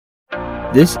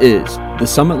This is the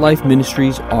Summit Life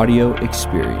Ministries audio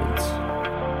experience.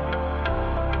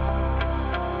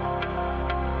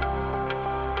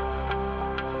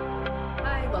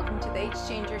 Hi, welcome to the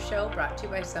H-Changer Show, brought to you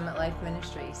by Summit Life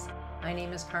Ministries. My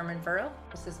name is Carmen Furrow.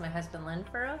 This is my husband, Len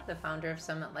Furrow, the founder of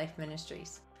Summit Life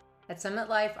Ministries. At Summit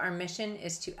Life, our mission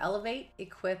is to elevate,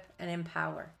 equip, and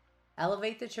empower.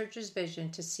 Elevate the church's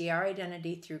vision to see our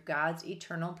identity through God's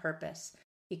eternal purpose.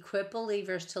 Equip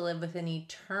believers to live with an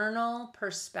eternal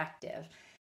perspective,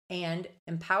 and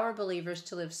empower believers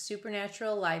to live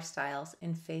supernatural lifestyles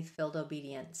in faith-filled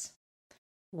obedience.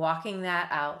 Walking that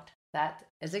out, that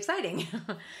is exciting.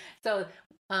 So,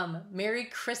 Merry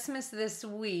Christmas this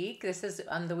week. This is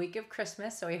the week of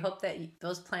Christmas, so we hope that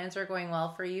those plans are going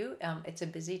well for you. It's a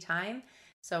busy time,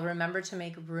 so remember to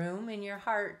make room in your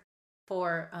heart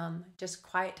for just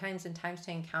quiet times and times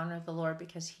to encounter the Lord,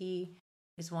 because He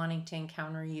is wanting to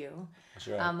encounter you. That's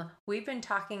right. We've been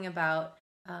talking about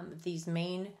these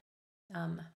main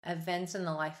events in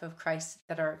the life of Christ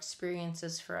that are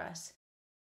experiences for us,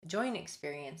 joint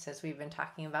experiences we've been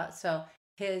talking about. So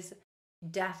His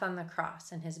death on the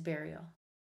cross and His burial,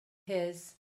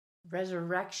 His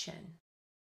resurrection,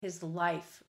 His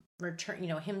life, return,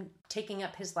 Him taking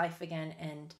up His life again,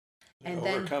 and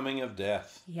the overcoming of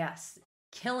death. Yes,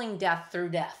 killing death through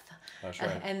death. That's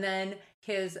right. And then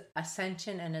His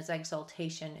ascension and His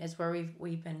exaltation is where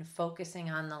we've been focusing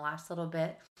on the last little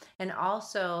bit. And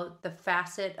also the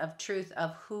facet of truth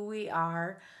of who we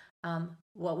are,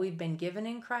 what we've been given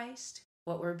in Christ,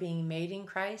 what we're being made in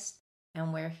Christ,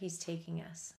 and where He's taking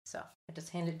us. So I just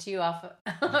hand it to you off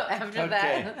after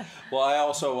that. Well, I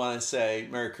also want to say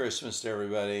Merry Christmas to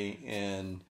everybody.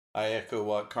 And I echo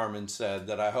what Carmen said,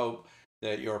 that I hope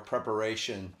that your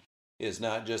preparation is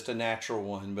not just a natural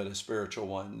one, but a spiritual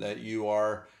one, that you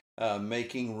are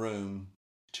making room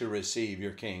to receive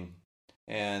your King,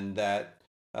 and that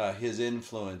His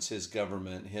influence, His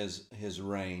government, His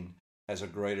reign has a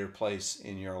greater place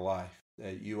in your life,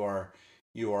 that you are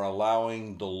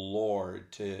allowing the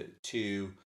Lord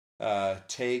to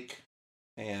take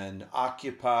and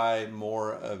occupy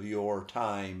more of your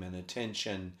time and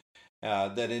attention,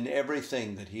 that in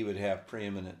everything that He would have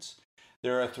preeminence.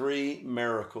 There are three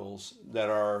miracles that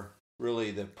are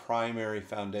really the primary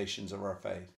foundations of our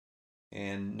faith.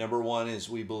 And number one is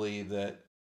we believe that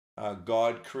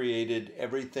God created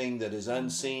everything that is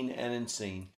unseen and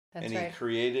unseen. That's and right. He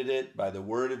created it by the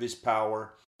word of His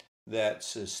power that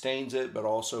sustains it, but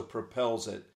also propels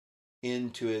it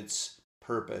into its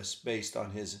purpose based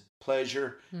on His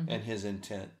pleasure and His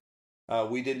intent.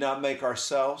 We did not make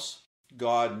ourselves.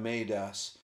 God made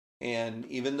us. And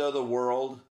even though the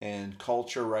world and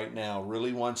culture right now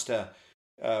really wants to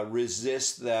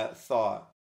resist that thought,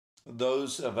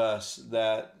 those of us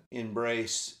that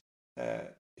embrace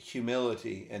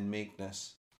humility and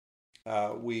meekness,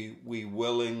 we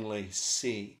willingly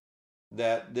see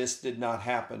that this did not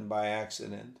happen by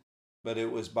accident, but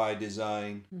it was by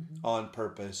design, on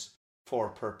purpose, for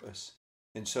purpose.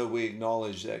 And so we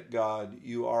acknowledge that, God,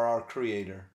 You are our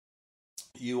creator.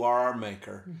 You are our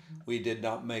maker. We did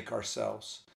not make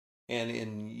ourselves. And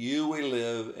in You we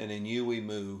live, and in You we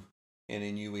move, and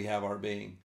in You we have our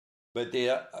being. But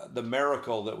the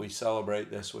miracle that we celebrate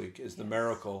this week is the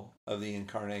miracle of the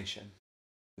incarnation,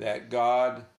 that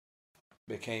God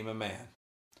became a man.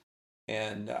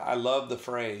 And I love the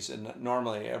phrase, and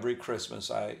normally every Christmas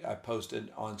I post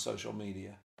it on social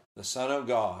media. The Son of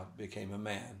God became a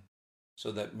man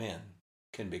so that men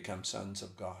can become sons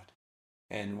of God.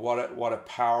 And what a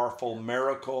powerful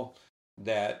miracle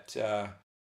that,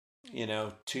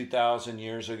 2,000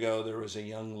 years ago, there was a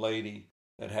young lady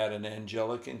that had an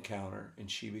angelic encounter,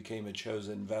 and she became a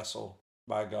chosen vessel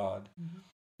by God.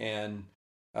 And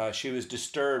she was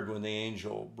disturbed when the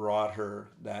angel brought her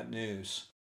that news.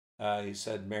 He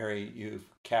said, Mary, you've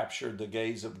captured the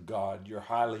gaze of God. You're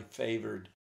highly favored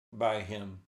by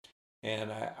Him. And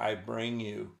I bring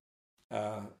you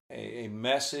a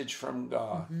message from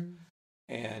God.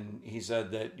 And He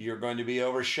said that you're going to be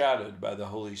overshadowed by the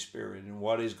Holy Spirit, and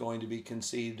what is going to be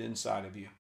conceived inside of you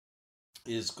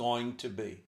is going to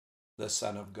be the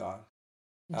Son of God.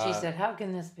 And she said, how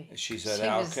can this be? She said,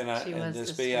 how can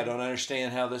this be? I don't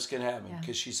understand how this can happen.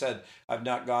 Because she said, I've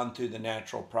not gone through the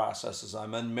natural processes.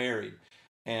 I'm unmarried,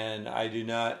 and I do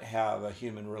not have a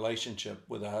human relationship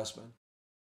with a husband.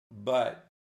 But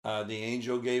the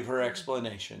angel gave her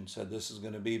explanation, said this is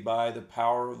going to be by the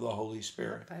power of the Holy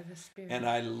Spirit. By the Spirit. And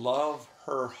I love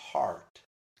her heart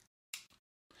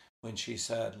when she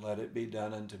said, let it be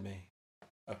done unto me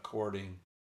according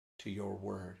to Your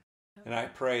word. And I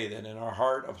pray that in our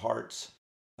heart of hearts,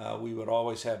 we would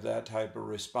always have that type of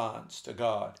response to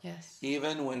God. Yes.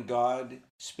 Even when God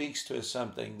speaks to us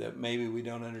something that maybe we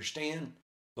don't understand,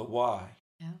 the why.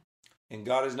 Yeah. And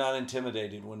God is not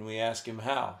intimidated when we ask him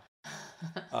how.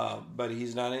 But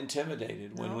he's not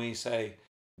intimidated when we say,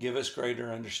 give us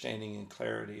greater understanding and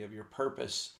clarity of your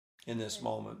purpose in this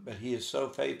moment. But he is so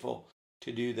faithful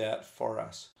to do that for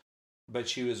us. But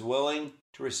she was willing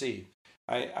to receive.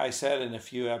 I said in a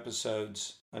few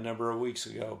episodes a number of weeks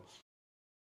ago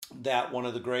that one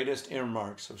of the greatest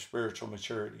earmarks of spiritual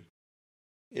maturity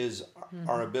is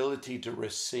our ability to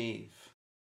receive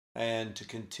and to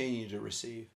continue to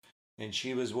receive. And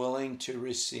she was willing to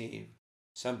receive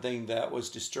something that was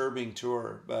disturbing to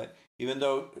her. But even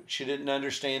though she didn't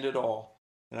understand it all,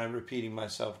 and I'm repeating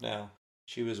myself now,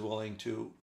 she was willing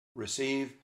to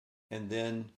receive and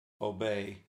then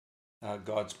obey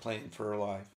God's plan for her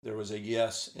life. There was a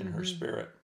yes in her spirit.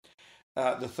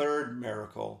 The third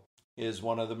miracle is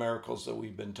one of the miracles that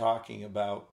we've been talking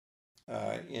about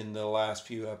in the last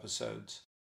few episodes.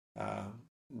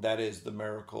 That is the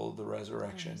miracle of the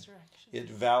resurrection. It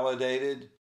validated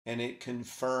and it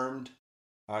confirmed,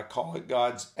 I call it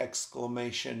God's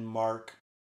exclamation mark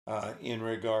in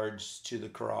regards to the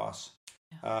cross.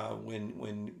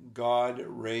 When God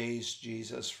raised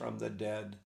Jesus from the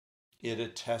dead, it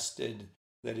attested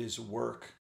that his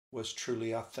work was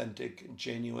truly authentic,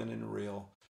 genuine, and real.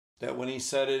 That when he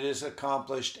said it is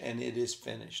accomplished and it is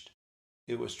finished,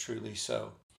 it was truly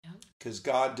so. Because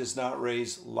God does not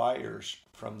raise liars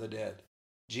from the dead.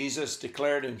 Jesus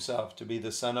declared himself to be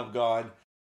the Son of God,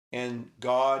 and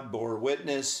God bore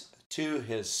witness to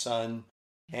his Son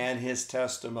and his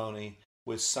testimony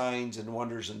with signs and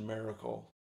wonders and miracles.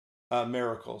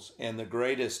 And the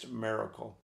greatest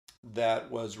miracle that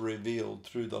was revealed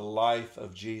through the life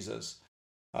of Jesus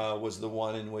was the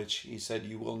one in which he said,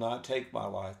 you will not take my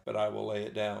life, but I will lay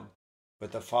it down.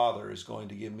 But the Father is going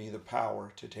to give me the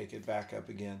power to take it back up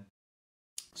again.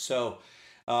 So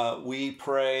we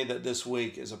pray that this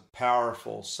week is a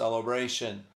powerful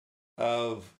celebration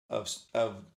of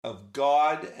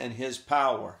God and his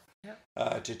power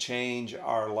to change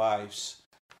our lives.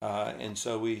 And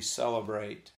so we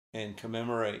celebrate and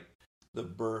commemorate the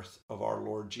birth of our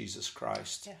Lord Jesus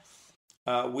Christ.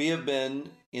 Yes. We have been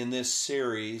in this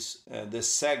series,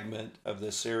 this segment of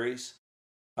this series,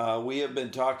 we have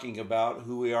been talking about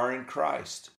who we are in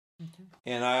Christ.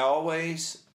 And I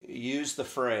always use the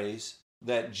phrase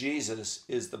that Jesus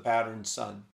is the pattern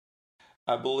son.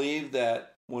 I believe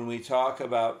that when we talk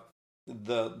about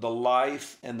the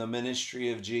life and the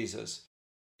ministry of Jesus,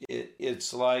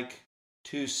 it's like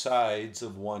two sides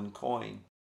of one coin.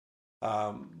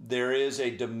 There is a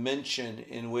dimension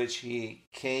in which he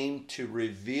came to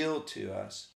reveal to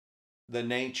us the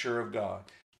nature of God.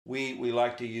 We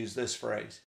like to use this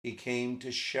phrase. He came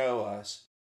to show us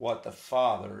what the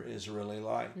Father is really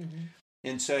like.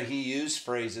 And so he used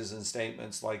phrases and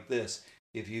statements like this.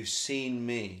 If you've seen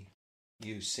me,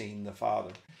 you've seen the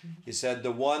Father. He said,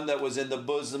 the one that was in the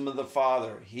bosom of the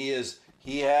Father, he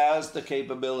has the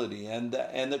capability and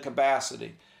the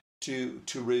capacity to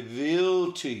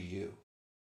reveal to you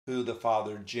who the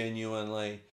Father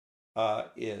genuinely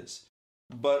is.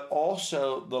 But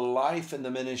also the life and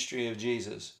the ministry of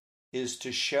Jesus is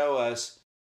to show us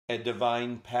a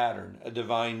divine pattern, a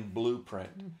divine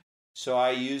blueprint. So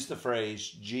I use the phrase,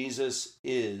 Jesus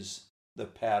is the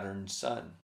pattern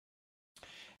son.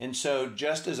 And so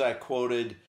just as I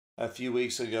quoted a few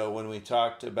weeks ago when we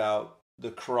talked about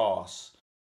the cross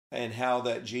and how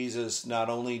that Jesus not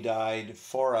only died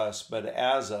for us, but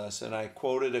as us, and I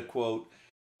quoted a quote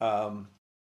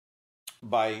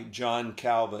by John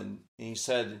Calvin. He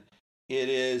said, it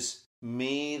is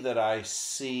me that I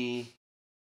see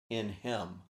in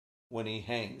him when he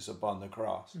hangs upon the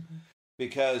cross.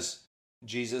 Because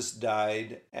Jesus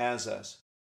died as us.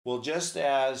 Well, just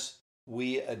as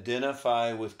we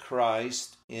identify with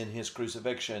Christ in his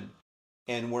crucifixion,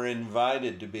 and we're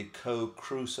invited to be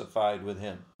co-crucified with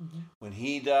him. When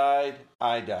he died,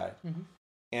 I died.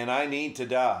 And I need to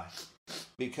die.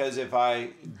 Because if I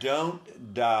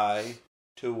don't die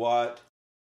to what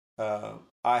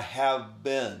I have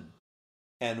been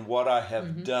and what I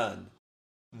have done,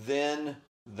 then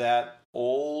that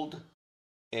old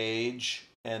age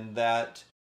and that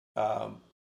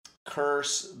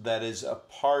curse that is a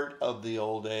part of the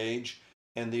old age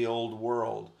and the old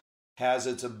world has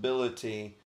its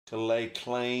ability to lay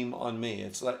claim on me.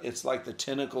 It's like the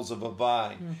tentacles of a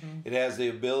vine. It has the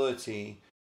ability,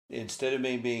 instead of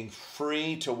me being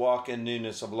free to walk in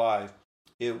newness of life,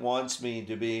 it wants me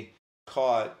to be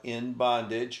caught in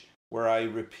bondage where I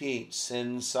repeat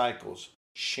sin cycles,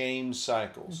 shame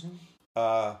cycles,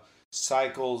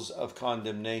 cycles of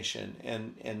condemnation.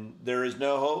 And there is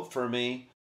no hope for me.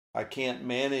 I can't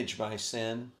manage my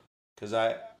sin because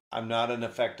I'm not an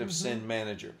effective sin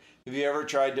manager. Have you ever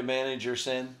tried to manage your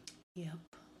sin? Yep.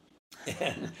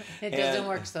 And, It doesn't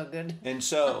work so good. And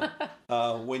so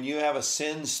when you have a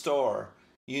sin store,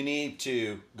 you need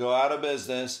to go out of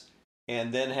business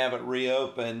and then have it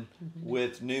reopen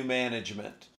with new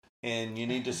management. And you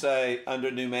need to say,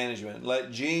 under new management,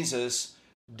 let Jesus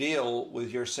deal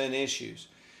with your sin issues.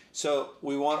 So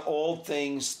we want old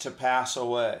things to pass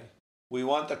away. We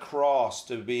want the cross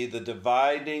to be the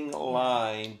dividing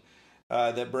line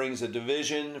that brings a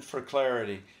division for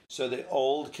clarity, so the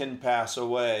old can pass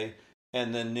away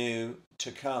and the new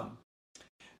to come.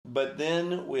 But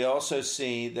then we also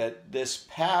see that this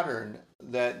pattern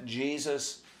that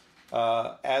Jesus,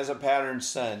 as a pattern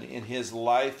son in his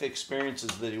life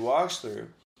experiences that he walks through,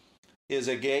 is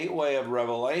a gateway of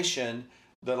revelation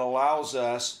that allows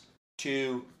us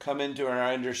to come into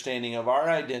our understanding of our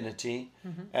identity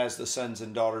as the sons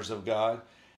and daughters of God.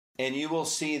 And you will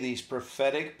see these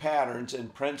prophetic patterns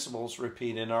and principles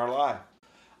repeat in our life.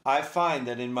 I find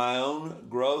that in my own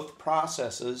growth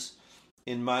processes,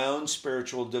 in my own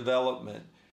spiritual development,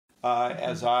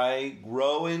 as I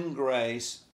grow in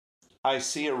grace, I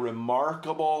see a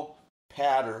remarkable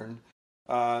pattern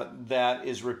that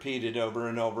is repeated over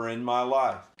and over in my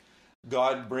life.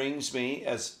 God brings me,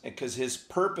 because his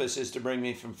purpose is to bring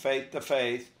me from faith to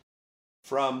faith,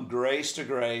 from grace to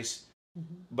grace,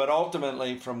 but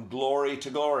ultimately from glory to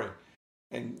glory.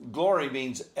 And glory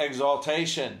means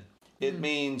exaltation. It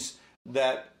means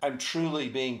that I'm truly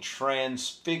being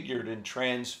transfigured and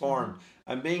transformed.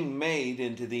 I'm being made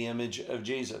into the image of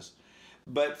Jesus.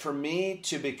 But for me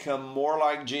to become more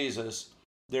like Jesus,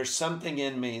 there's something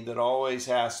in me that always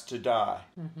has to die.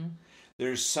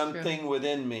 There's something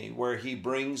within me where he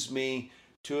brings me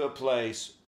to a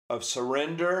place of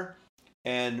surrender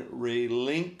and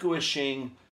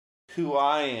relinquishing who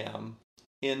I am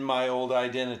in my old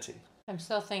identity. I'm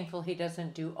so thankful he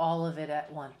doesn't do all of it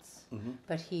at once,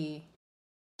 but he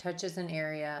touches an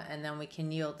area and then we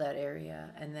can yield that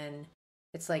area. And then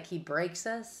it's like he breaks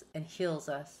us and heals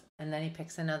us. And then he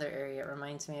picks another area. It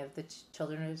reminds me of the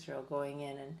children of Israel going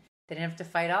in, and they didn't have to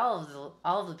fight all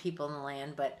of the people in the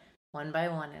land, but one by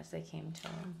one as they came to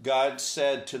him. God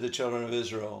said to the children of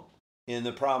Israel in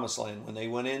the promised land, when they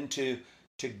went in to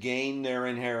gain their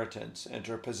inheritance and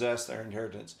to possess their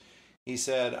inheritance, he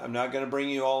said, I'm not going to bring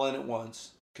you all in at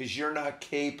once because you're not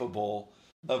capable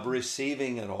of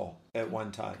receiving it all at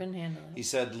one time. Couldn't handle it. He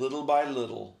said, little by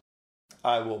little,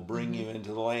 I will bring you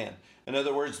into the land. In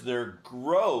other words, their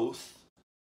growth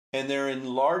and their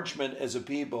enlargement as a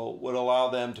people would allow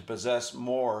them to possess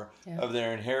more of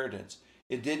their inheritance.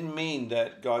 It didn't mean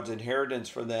that God's inheritance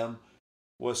for them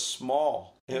was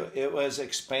small. It was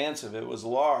expansive. It was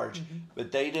large.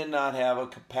 But they did not have a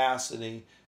capacity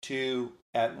to,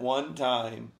 at one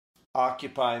time,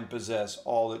 occupy and possess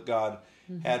all that God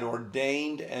had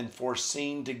ordained and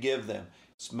foreseen to give them.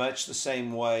 It's much the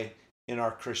same way in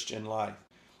our Christian life.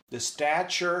 The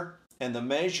stature and the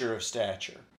measure of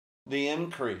stature, the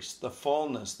increase, the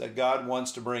fullness that God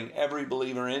wants to bring every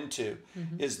believer into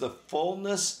is the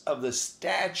fullness of the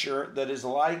stature that is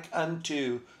like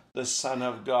unto the Son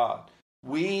of God.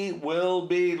 We will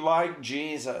be like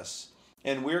Jesus,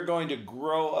 and we're going to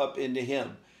grow up into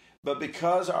him. But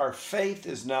because our faith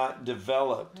is not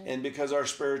developed and because our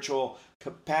spiritual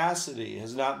capacity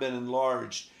has not been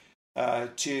enlarged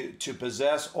to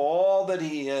possess all that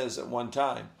he is at one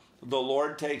time, the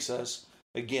Lord takes us,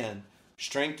 again,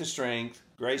 strength to strength,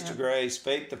 grace to grace,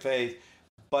 faith to faith,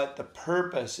 but the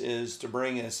purpose is to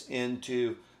bring us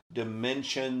into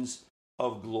dimensions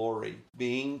of glory,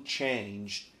 being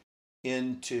changed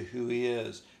into who he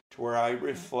is, to where I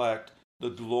reflect the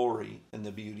glory and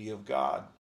the beauty of God.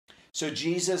 So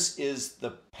Jesus is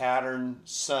the pattern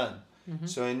son.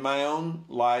 So in my own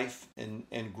life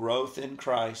and growth in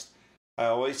Christ, I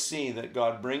always see that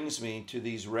God brings me to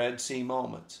these Red Sea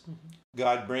moments.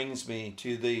 God brings me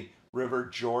to the River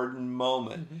Jordan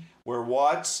moment, where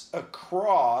what's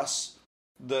across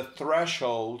the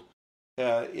threshold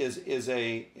is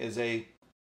a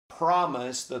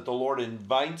promise that the Lord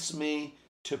invites me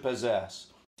to possess,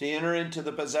 to enter into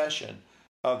the possession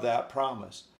of that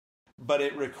promise. But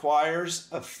it requires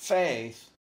a faith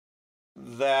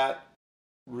that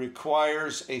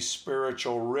requires a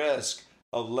spiritual risk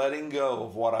of letting go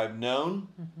of what I've known,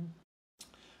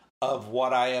 of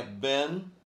what I have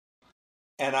been,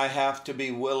 and I have to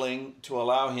be willing to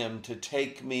allow him to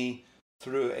take me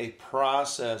through a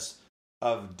process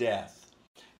of death.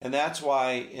 And that's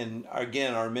why, in,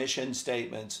 again, our mission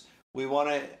statements, we want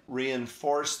to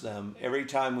reinforce them every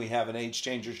time we have an Age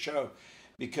Changer show,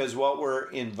 because what we're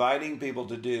inviting people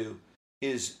to do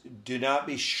is do not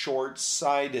be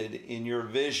short-sighted in your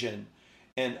vision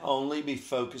and only be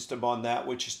focused upon that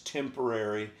which is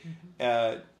temporary,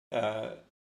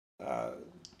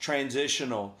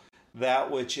 transitional, that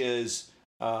which is,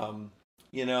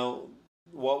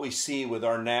 what we see with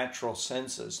our natural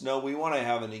senses. No, we want to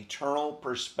have an eternal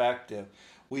perspective.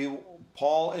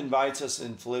 Paul invites us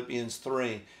in Philippians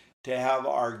 3 to have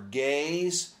our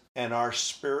gaze and our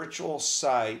spiritual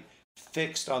sight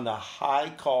fixed on the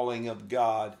high calling of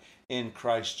God in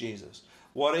Christ Jesus.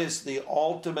 What is the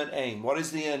ultimate aim? What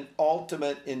is the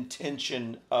ultimate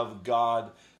intention of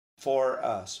God for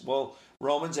us? Well,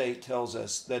 Romans 8 tells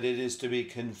us that it is to be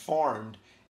conformed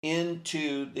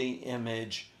into the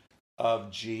image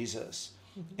of Jesus.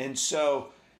 And so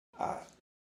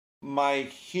my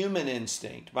human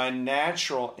instinct, my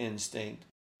natural instinct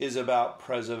is about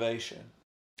preservation.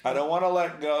 I don't want to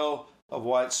let go of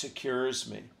what secures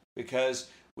me, because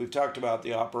we've talked about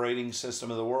the operating system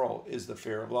of the world is the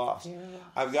fear of loss.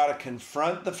 I've got to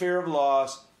confront the fear of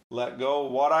loss, let go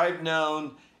of what I've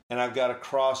known, and I've got to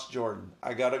cross Jordan.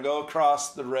 I got to go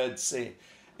across the Red Sea.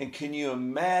 And can you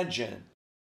imagine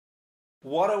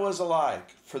what it was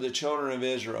like for the children of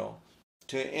Israel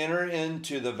to enter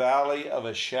into the valley of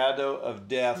a shadow of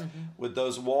death with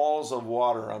those walls of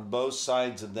water on both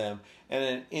sides of them? And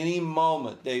at any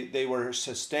moment, they were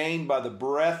sustained by the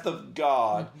breath of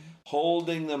God,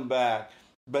 holding them back.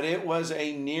 But it was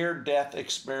a near-death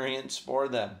experience for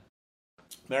them.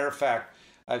 Matter of fact,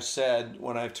 I've said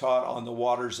when I've taught on the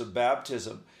waters of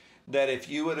baptism that if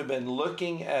you would have been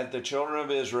looking at the children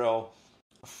of Israel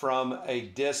from a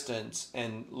distance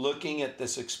and looking at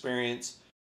this experience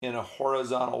in a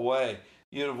horizontal way,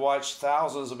 you'd have watched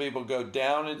thousands of people go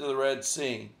down into the Red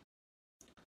Sea,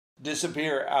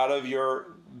 disappear out of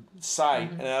your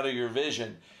sight and out of your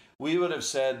vision. We would have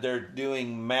said they're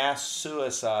doing mass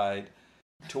suicide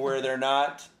to where they're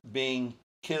not being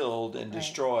killed and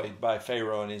destroyed by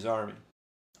Pharaoh and his army.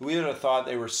 We would have thought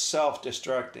they were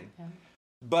self-destructing.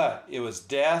 But it was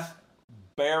death,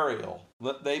 burial.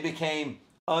 They became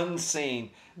unseen.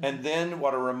 And then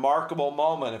what a remarkable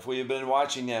moment, if we had been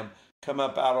watching them come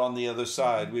up out on the other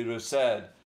side, we would have said,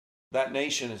 that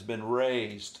nation has been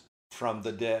raised from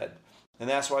the dead. And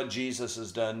that's what Jesus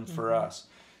has done for us.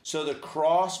 So the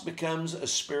cross becomes a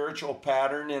spiritual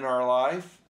pattern in our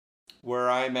life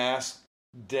where I'm asked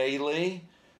daily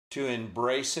to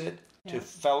embrace it, to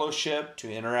fellowship,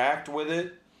 to interact with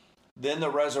it. Then the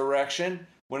resurrection,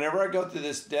 whenever I go through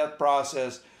this death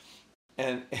process,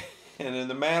 and in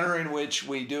the manner in which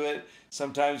we do it,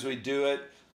 sometimes we do it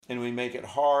and we make it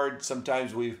hard.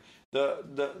 Sometimes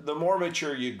the more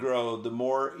mature you grow, the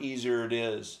more easier it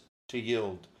is to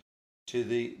yield to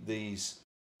these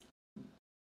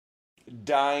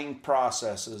dying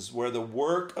processes where the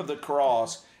work of the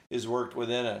cross is worked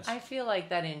within us. I feel like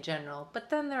that in general, but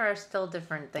then there are still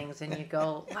different things, and you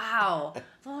go, wow,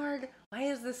 Lord, why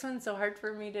is this one so hard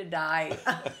for me to die?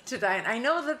 And I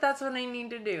know that that's what I need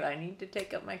to do. I need to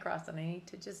take up my cross, and I need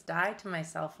to just die to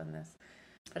myself in this.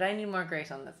 But I need more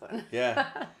grace on this one. Yeah.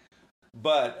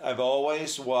 But I've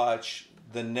always watched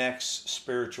the next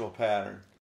spiritual pattern.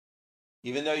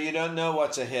 Even though you don't know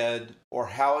what's ahead or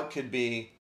how it could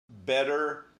be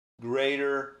better,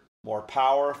 greater, more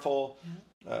powerful,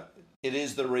 it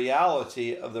is the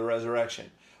reality of the resurrection.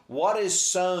 What is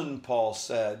sown, Paul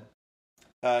said,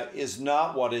 is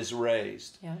not what is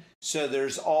raised. Yeah. So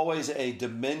there's always a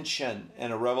dimension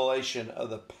and a revelation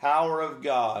of the power of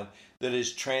God that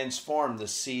has transformed the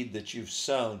seed that you've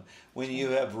sown when you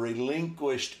have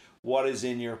relinquished what is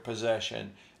in your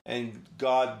possession, and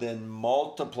God then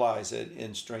multiplies it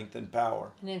in strength and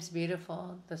power. And it's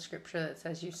beautiful, the scripture that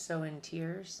says you sow in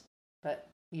tears, but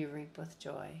you reap with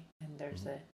joy. And there's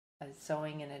a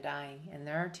sowing and a dying. And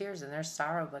there are tears and there's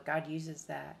sorrow, but God uses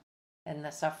that and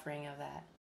the suffering of that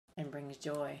and brings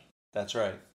joy. That's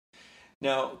right.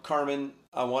 Now, Carmen,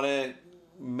 I want to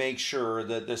make sure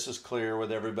that this is clear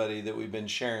with everybody that we've been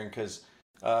sharing, because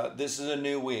this is a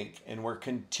new week and we're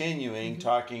continuing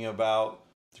talking about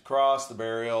the cross, the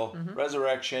burial,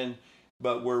 resurrection,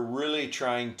 but we're really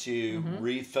trying to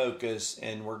refocus,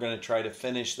 and we're going to try to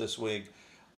finish this week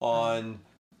on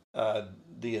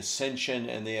the ascension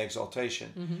and the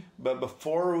exaltation. But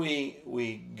before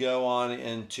we go on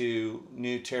into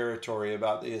new territory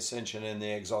about the ascension and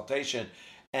the exaltation,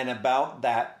 and about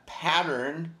that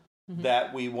pattern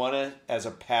that we want to, as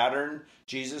a pattern,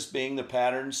 Jesus being the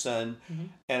pattern son,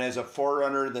 and as a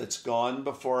forerunner that's gone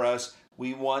before us,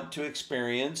 we want to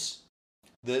experience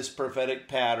this prophetic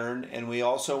pattern, and we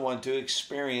also want to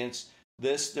experience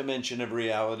this dimension of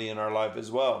reality in our life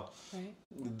as well. Right.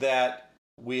 That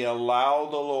we allow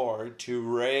the Lord to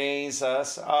raise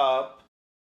us up,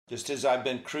 just as I've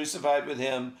been crucified with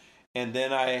him, and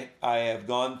then I have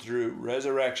gone through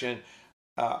resurrection.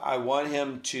 I want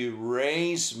him to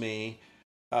raise me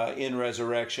in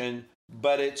resurrection,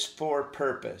 but it's for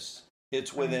purpose.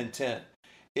 It's with intent.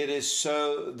 It is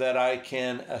so that I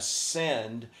can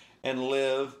ascend and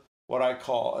live what I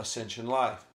call ascension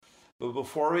life. But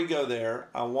before we go there,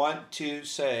 I want to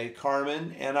say,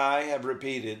 Carmen and I have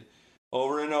repeated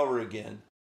over and over again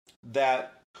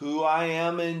that who I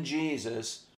am in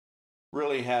Jesus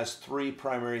really has three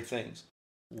primary things.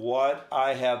 What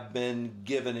I have been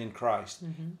given in Christ.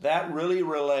 That really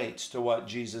relates to what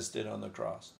Jesus did on the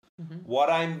cross. What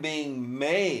I'm being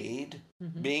made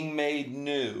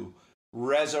new,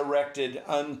 resurrected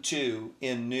unto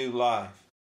in new life.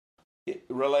 It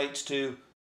relates to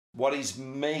what he's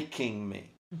making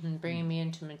me. Bringing me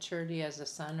into maturity as a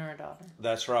son or a daughter.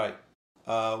 That's right.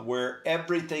 Where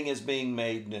everything is being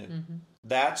made new.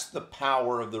 That's the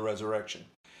power of the resurrection.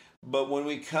 But when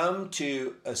we come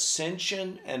to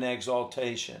ascension and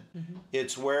exaltation,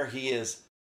 it's where he is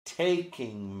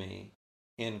taking me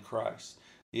in Christ.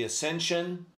 The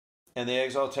ascension and the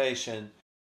exaltation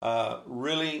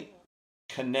really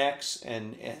connects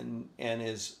and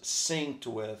is synced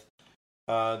with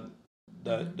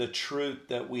the truth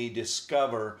that we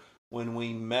discover when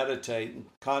we meditate and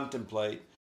contemplate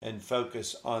and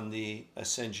focus on the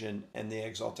ascension and the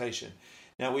exaltation.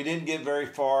 Now, we didn't get very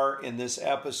far in this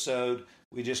episode.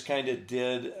 We just kind of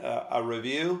did a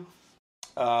review,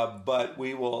 but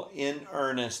we will, in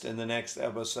earnest, in the next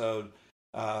episode,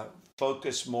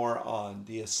 focus more on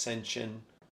the ascension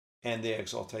and the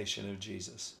exaltation of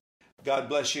Jesus. God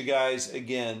bless you guys.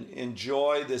 Again,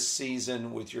 enjoy this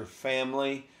season with your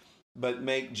family, but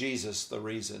make Jesus the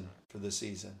reason for the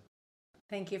season.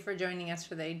 Thank you for joining us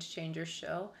for the Age Changer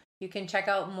Show. You can check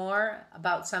out more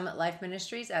about Summit Life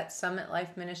Ministries at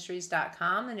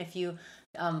summitlifeministries.com. And if you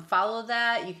follow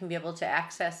that, you can be able to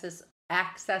access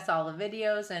all the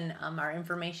videos and our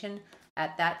information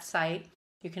at that site.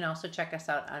 You can also check us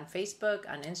out on Facebook,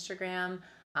 on Instagram,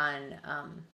 on,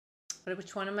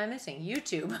 which one am I missing?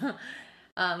 YouTube.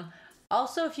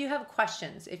 Also, if you have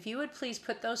questions, if you would please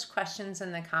put those questions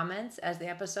in the comments as the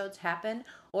episodes happen,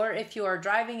 or if you are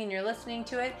driving and you're listening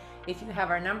to it, if you have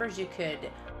our numbers, you could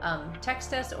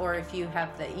text us, or if you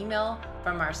have the email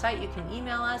from our site, you can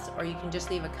email us, or you can just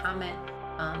leave a comment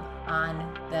on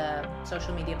the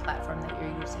social media platform that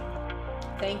you're using.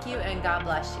 Thank you, and God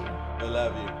bless you. I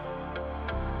love you.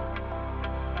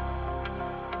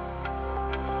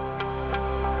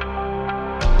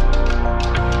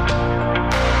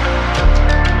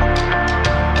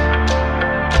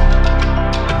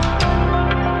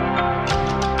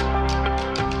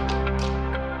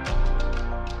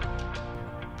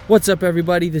 What's up,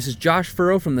 everybody? This is Josh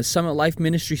Furrow from the Summit Life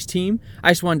Ministries team.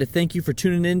 I just wanted to thank you for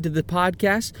tuning in to the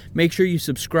podcast. Make sure you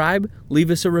subscribe,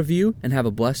 leave us a review, and have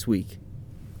a blessed week.